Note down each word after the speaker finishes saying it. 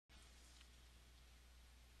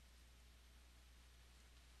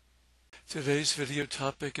Today's video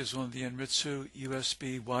topic is on the Anritsu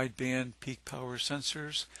USB wideband peak power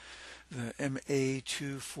sensors, the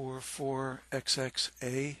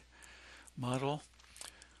MA244xxA model.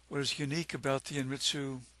 What is unique about the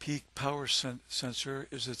Anritsu peak power sensor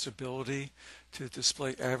is its ability to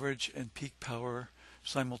display average and peak power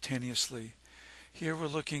simultaneously. Here we're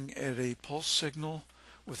looking at a pulse signal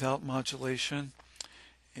without modulation,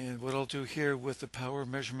 and what I'll do here with the power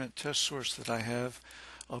measurement test source that I have,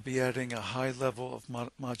 I'll be adding a high level of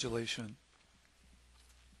modulation.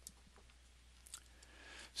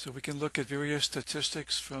 So we can look at various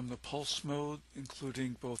statistics from the pulse mode,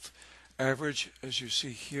 including both average, as you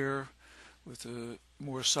see here, with a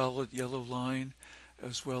more solid yellow line,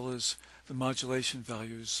 as well as the modulation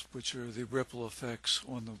values, which are the ripple effects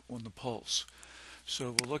on the pulse.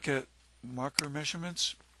 So we'll look at marker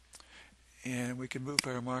measurements, and we can move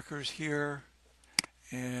our markers here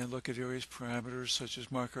and look at various parameters such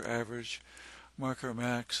as marker average, marker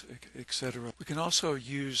max, etc. We can also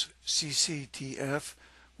use CCDF,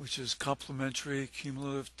 which is complementary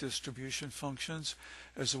cumulative distribution functions,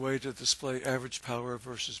 as a way to display average power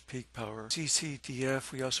versus peak power.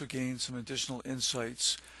 CCDF, we also gain some additional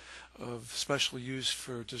insights of special use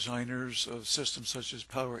for designers of systems such as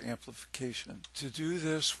power amplification. To do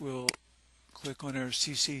this, we'll click on our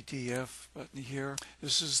CCDF button here.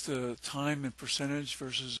 This is the time and percentage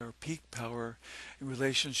versus our peak power in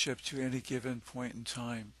relationship to any given point in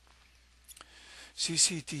time.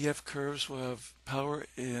 CCDF curves will have power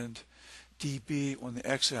in dB on the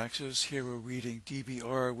x-axis. Here we're reading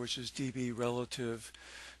dBr, which is dB relative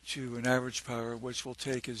to an average power, which we'll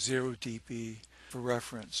take as 0 dB for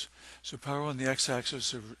reference. So power on the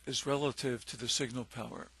x-axis is relative to the signal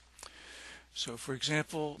power. So for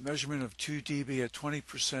example, measurement of 2 dB at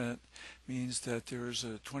 20% means that there is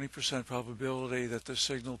a 20% probability that the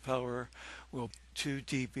signal power will be 2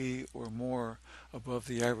 dB or more above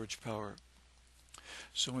the average power.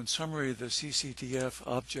 So in summary, the CCDF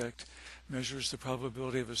object measures the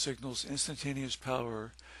probability of a signal's instantaneous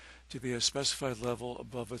power to be a specified level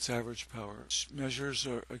above its average power. Measures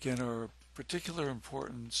are of particular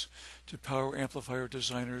importance to power amplifier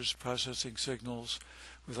designers processing signals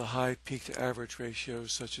with a high peak to average ratio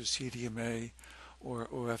such as CDMA or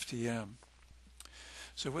OFDM.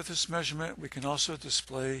 So with this measurement, we can also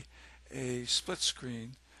display a split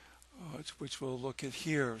screen, which we'll look at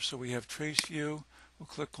here. So we have trace view. We'll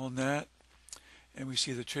click on that, and we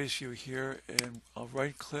see the trace view here, and I'll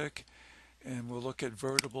right click and we'll look at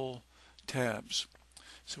vertical tabs.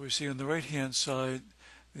 So we see on the right hand side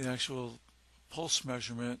the actual pulse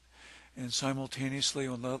measurement, and simultaneously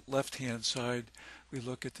on the left hand side we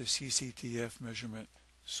look at the CCDF measurement.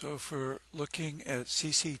 So for looking at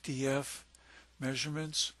CCDF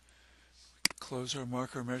measurements, close our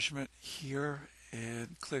marker measurement here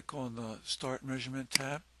and click on the Start Measurement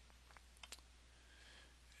tab.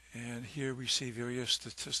 And here we see various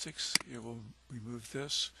statistics. Here we'll remove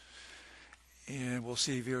this, and we'll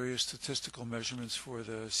see various statistical measurements for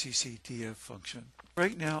the CCDF function.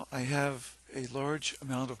 Right now I have a large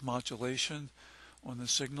amount of modulation on the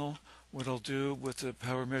signal. What I'll do with the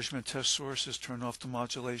power measurement test source is turn off the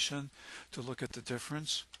modulation to look at the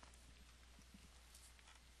difference.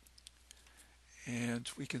 And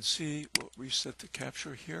we can see, we'll reset the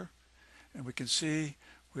capture here, and we can see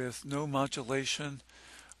with no modulation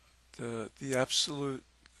the absolute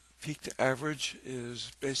peak to average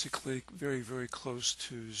is basically very close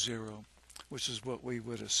to 0, which is what we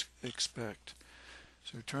would expect.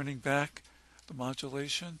 So turning back the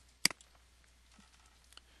modulation,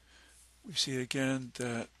 we see again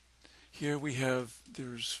that here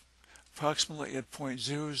there's approximately at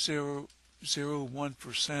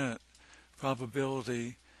 0.0001%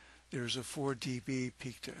 probability there's a 4 dB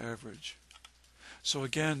peak to average. So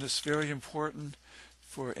again, this is very important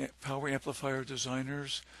for power amplifier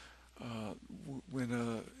designers. When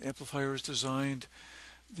an amplifier is designed,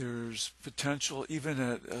 there's potential, even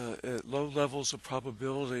at low levels of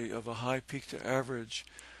probability of a high peak to average,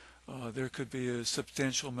 there could be a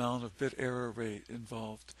substantial amount of bit error rate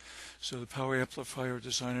involved. So the power amplifier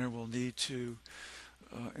designer will need to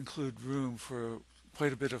include room for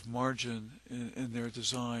quite a bit of margin in their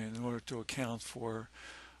design in order to account for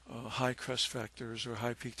high crest factors or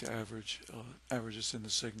high peak to averages in the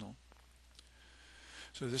signal.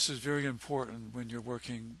 So this is very important when you're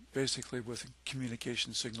working basically with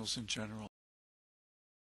communication signals in general.